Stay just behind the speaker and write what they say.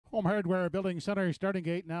Home Hardware Building Center starting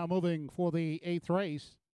gate now moving for the 8th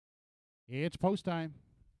race. It's post time.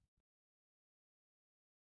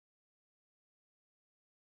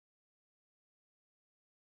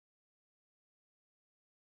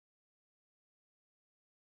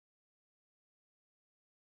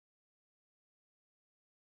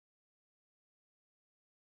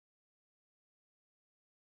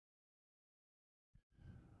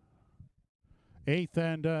 Eighth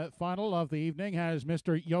and final of the evening has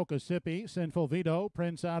Mr. Yokosipi, Sinful Vito,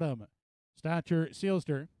 Prince Adam, Stature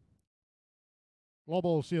Sealster,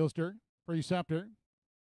 Global Sealster, Preceptor,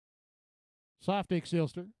 Softic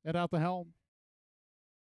Sealster, and out the helm.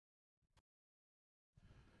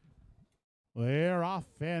 They're off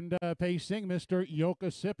and pacing. Mr.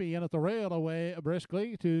 Yokosipi in at the rail away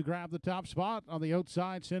briskly to grab the top spot. On the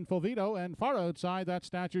outside, Sinful Vito, and far outside, that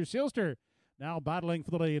Stature Sealster. Now battling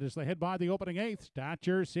for the lead as they head by the opening 8th.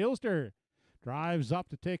 Stature Sealster drives up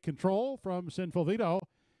to take control from Sinful Vito.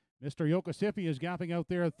 Mr. Yokosipi is gapping out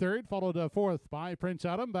there third, followed fourth by Prince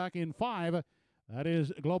Adam. Back in 5, that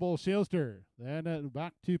is Global Sealster. Then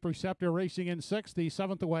back to Preceptor racing in 6th. The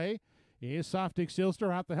 7th away is Softic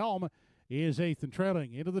Sealster at the helm. Is 8th and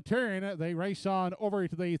trailing. Into the turn, they race on over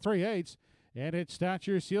to the 3/8, and it's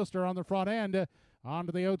Stature Sealster on the front end.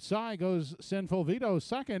 Onto the outside goes Sinful Vito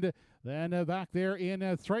second. Then back there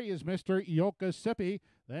in 3 is Mr. Yokosipi.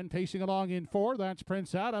 Then pacing along in 4, that's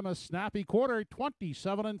Prince Adam. A snappy quarter,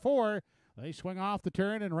 27-4. They swing off the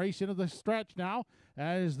turn and race into the stretch now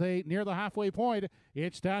as they near the halfway point.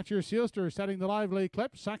 It's Stature Sealster setting the lively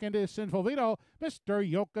clip. Second is Sinful Vito. Mr.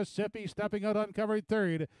 Yokosipi stepping out uncovered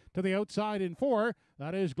third. To the outside in 4,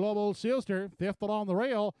 that is Global Sealster. 5th along the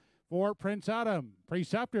rail for Prince Adam.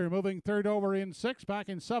 Preceptor moving third over in 6. Back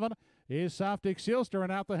in 7 is Softic Sealster,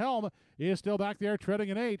 and at the helm is still back there treading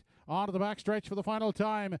in 8. Onto the back stretch for the final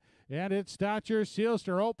time, and it's Stature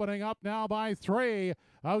Sealster opening up now by 3.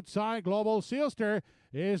 Outside, Global Sealster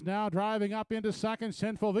is now driving up into second.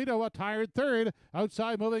 Sinful Vito, a tired third.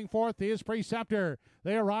 Outside, moving fourth is Preceptor.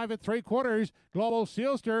 They arrive at 3/4. Global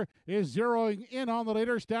Sealster is zeroing in on the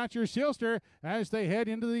leader, Stature Sealster, as they head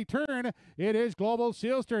into the turn. It is Global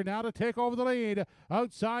Sealster now to take over the lead.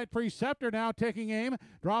 Outside, Preceptor now taking aim,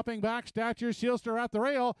 dropping back. Stature Sealster at the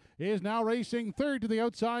rail is now racing third. To the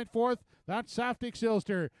outside, fourth. That's Softic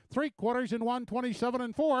Sealster. 3/4 in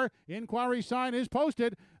 1:27-4. Inquiry sign is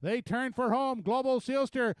posted. They turn for home. Global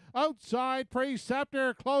Sealster outside.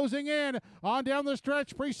 Preceptor closing in on down the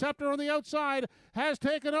stretch. Preceptor on the outside has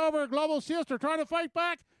taken over. Global Sealster trying to fight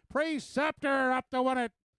back. Preceptor up to win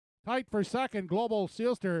it. Tight for second. Global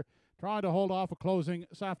Sealster trying to hold off a closing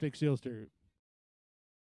Softic Sealster.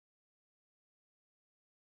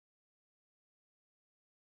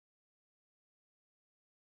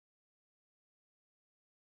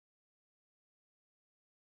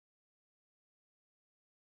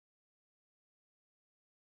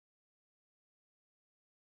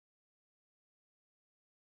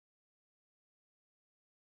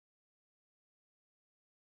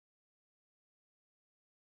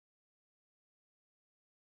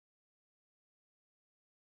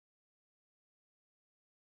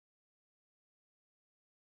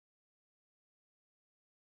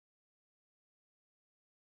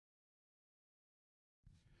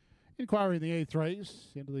 Inquiry in the 8th race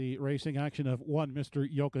into the racing action of one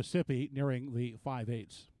Mr. Yokosipi nearing the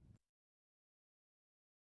 5/8.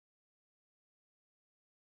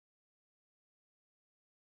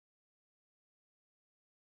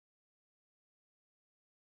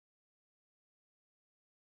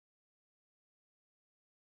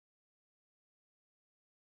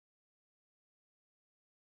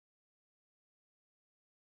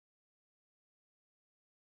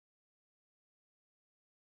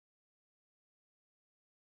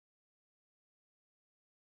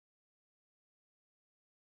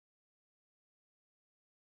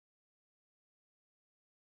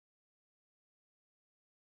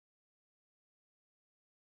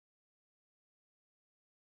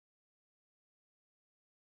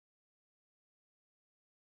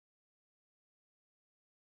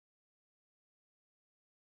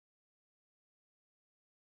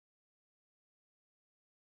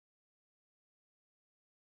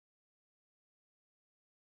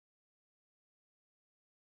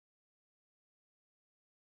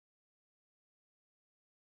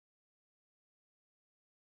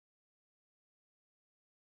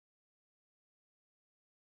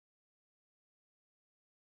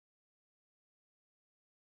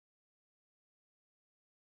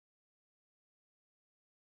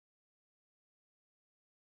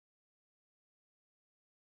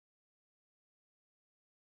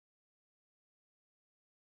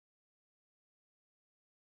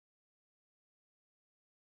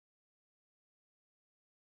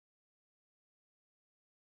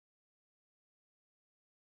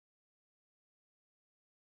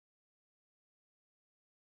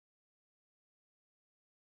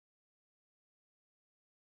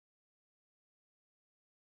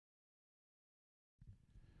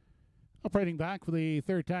 Operating back for the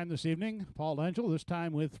third time this evening, Paul Angel, this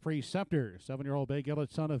time with Preceptor, 7-year-old Bay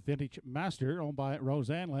Gillet son of Vintage Master, owned by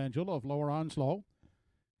Roseanne Langell of Lower Onslow.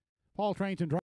 Paul trains and drives